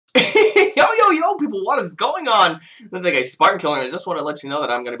people, what is going on? This is AK Spartan Killer, and I just want to let you know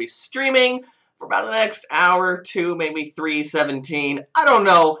that I'm going to be streaming for about the next hour, 2, maybe 3:17. I don't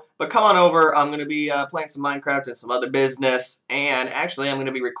know, but come on over. I'm going to be playing some Minecraft and some other business, and actually I'm going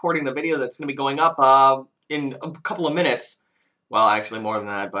to be recording the video that's going to be going up in a couple of minutes. Well, actually more than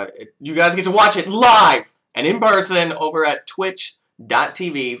that, but you guys get to watch it live and in person over at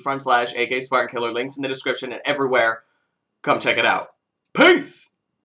twitch.tv/AK Spartan Killer. Links in the description and everywhere. Come check it out. Peace!